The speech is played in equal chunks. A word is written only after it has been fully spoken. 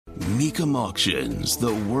Mecum Auctions,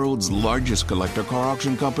 the world's largest collector car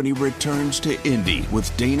auction company, returns to Indy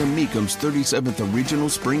with Dana Mecum's 37th Original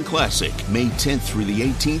Spring Classic, May 10th through the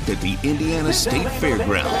 18th at the Indiana State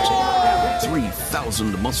Fairgrounds.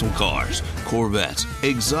 3,000 muscle cars, Corvettes,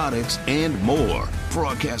 exotics, and more.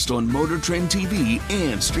 Broadcast on Motor Trend TV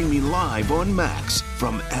and streaming live on Max.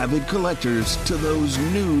 From avid collectors to those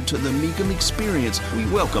new to the Mecum experience, we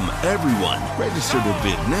welcome everyone. Register to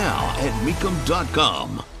bid now at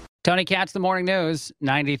Mecum.com. Tony Katz, the Morning News,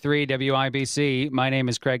 93 WIBC. My name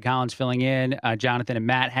is Craig Collins, filling in. Jonathan and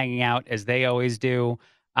Matt hanging out as they always do.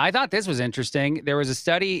 I thought this was interesting. There was a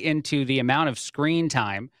study into the amount of screen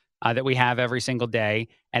time that we have every single day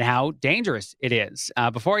and how dangerous it is.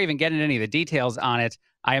 Before I even get into any of the details on it,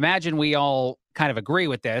 I imagine we all kind of agree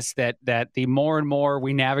with this, that the more and more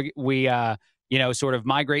we navigate, sort of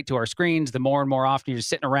migrate to our screens, the more and more often you're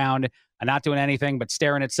sitting around and not doing anything but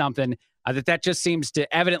staring at something, that just seems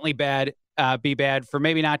to evidently be bad for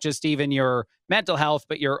maybe not just even your mental health,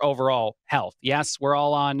 but your overall health. Yes, we're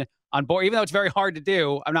all on board, even though it's very hard to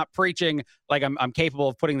do. I'm not preaching like I'm capable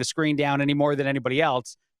of putting the screen down any more than anybody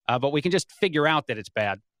else. But we can just figure out that it's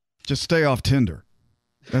bad. Just stay off Tinder.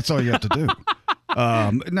 That's all you have to do.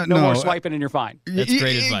 No more swiping and you're fine. That's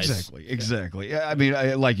great advice. Exactly. I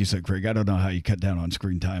mean, like you said, Craig, I don't know how you cut down on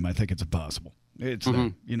screen time. I think it's impossible. It's,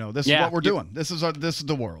 this is what we're doing. This is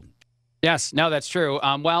the world. Yes, no, that's true.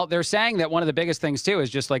 Well, they're saying that one of the biggest things, too,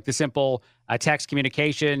 is just like the simple text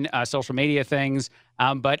communication, social media things.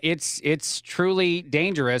 But it's truly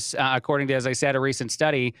dangerous, according to, as I said, a recent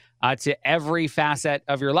study, to every facet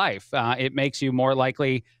of your life. It makes you more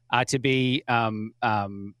likely to be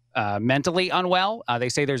mentally unwell. They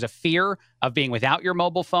say there's a fear of being without your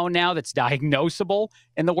mobile phone now that's diagnosable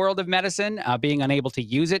in the world of medicine. Being unable to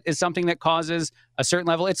use it is something that causes a certain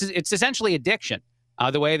level. It's essentially addiction.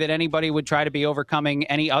 The way that anybody would try to be overcoming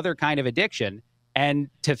any other kind of addiction. And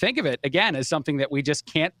to think of it, again, as something that we just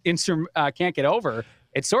can't get over,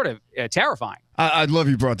 it's sort of terrifying. I'd love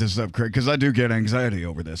you brought this up, Craig, because I do get anxiety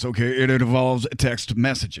over this. Okay, it involves text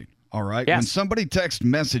messaging, all right? Yes. When somebody text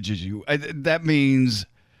messages you, that means,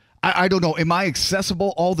 I don't know, am I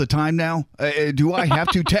accessible all the time now? Do I have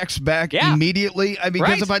to text back immediately? I mean,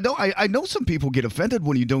 because if I don't, I know some people get offended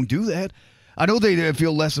when you don't do that. I know they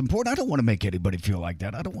feel less important. I don't want to make anybody feel like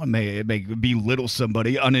that. I don't want to belittle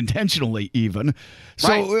somebody unintentionally even.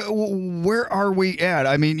 So where are we at?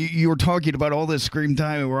 I mean, you were talking about all this screen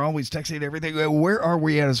time and we're always texting and everything. Where are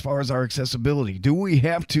we at as far as our accessibility? Do we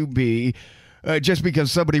have to be, just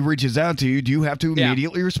because somebody reaches out to you, do you have to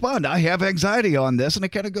immediately respond? I have anxiety on this, and it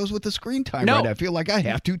kind of goes with the screen time, right? I feel like I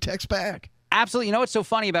have to text back. Absolutely. You know what's so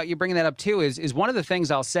funny about you bringing that up, too, is one of the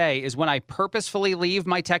things I'll say is when I purposefully leave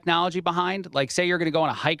my technology behind, like say you're going to go on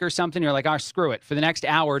a hike or something, you're like, oh, screw it. For the next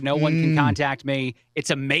hour, no one can contact me. It's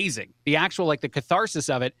amazing. The actual, the catharsis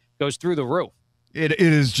of it goes through the roof. It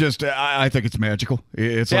is just, I think it's magical.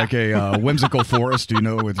 It's like a whimsical forest,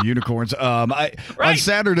 with unicorns. On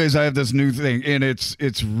Saturdays, I have this new thing, and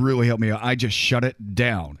it's really helped me out. I just shut it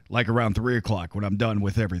down, like around 3 o'clock when I'm done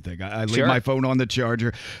with everything. I leave my phone on the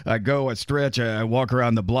charger. I go, I stretch, I walk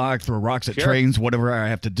around the block, throw rocks at trains, whatever I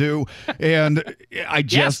have to do, and I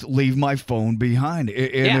just leave my phone behind.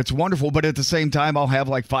 And it's wonderful, but at the same time, I'll have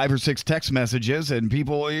like 5 or 6 text messages and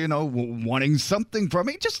people, wanting something from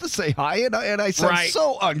me just to say hi, and I I'm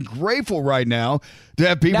so ungrateful right now to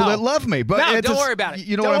have people that love me. But don't worry about it.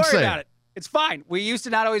 You know what I'm saying? About it. It's fine. We used to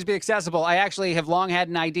not always be accessible. I actually have long had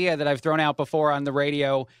an idea that I've thrown out before on the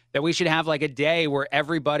radio that we should have like a day where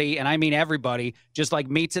everybody, and I mean everybody, just like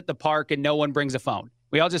meets at the park and no one brings a phone.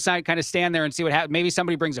 We all just kind of stand there and see what happens. Maybe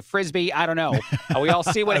somebody brings a Frisbee. I don't know. We all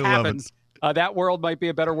see what happens. That world might be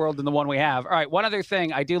a better world than the one we have. All right. One other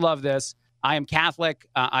thing. I do love this. I am Catholic.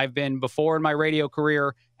 I've been, before in my radio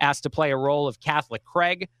career, asked to play a role of Catholic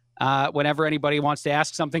Craig. Whenever anybody wants to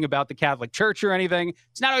ask something about the Catholic Church or anything,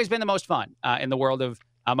 it's not always been the most fun in the world of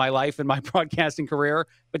my life and my broadcasting career.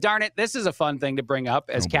 But darn it, this is a fun thing to bring up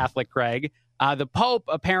as Catholic Craig. The Pope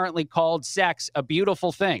apparently called sex a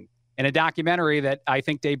beautiful thing in a documentary that I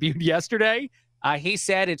think debuted yesterday. He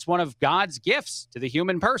said it's one of God's gifts to the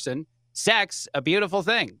human person. Sex, a beautiful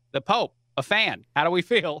thing. The Pope, a fan. How do we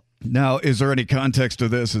feel? Now, is there any context to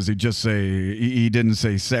this? Does he just say he didn't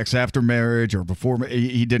say sex after marriage or before?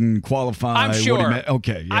 He didn't qualify. I'm sure. What he meant?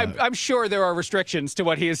 Okay, yeah. I'm sure there are restrictions to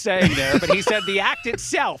what he is saying there, but he said the act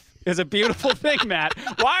itself is a beautiful thing, Matt.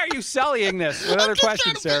 Why are you sullying this with other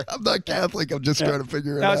questions, sir? I'm not Catholic. I'm just trying to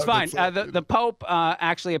figure it out. No, it's fine. The Pope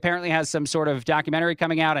actually apparently has some sort of documentary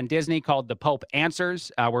coming out on Disney called The Pope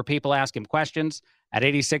Answers, where people ask him questions. At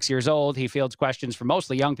 86 years old, he fields questions from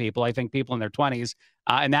mostly young people, I think people in their 20s.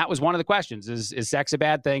 And that was one of the questions, is sex a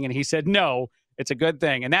bad thing? And he said, no, it's a good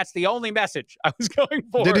thing. And that's the only message I was going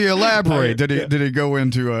for. Did he elaborate? Did he go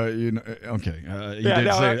into, okay. He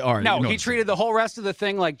did say, all right. No, he treated the whole rest of the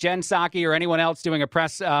thing like Jen Psaki or anyone else doing a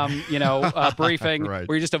press, briefing right.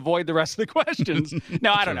 where you just avoid the rest of the questions.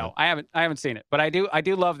 No, I don't know. I haven't seen it, but I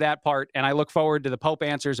do love that part. And I look forward to the Pope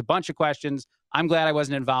answers a bunch of questions. I'm glad I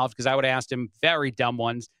wasn't involved because I would have asked him very dumb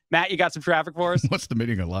ones. Matt, you got some traffic for us? What's the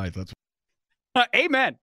meaning of life? That's Amen.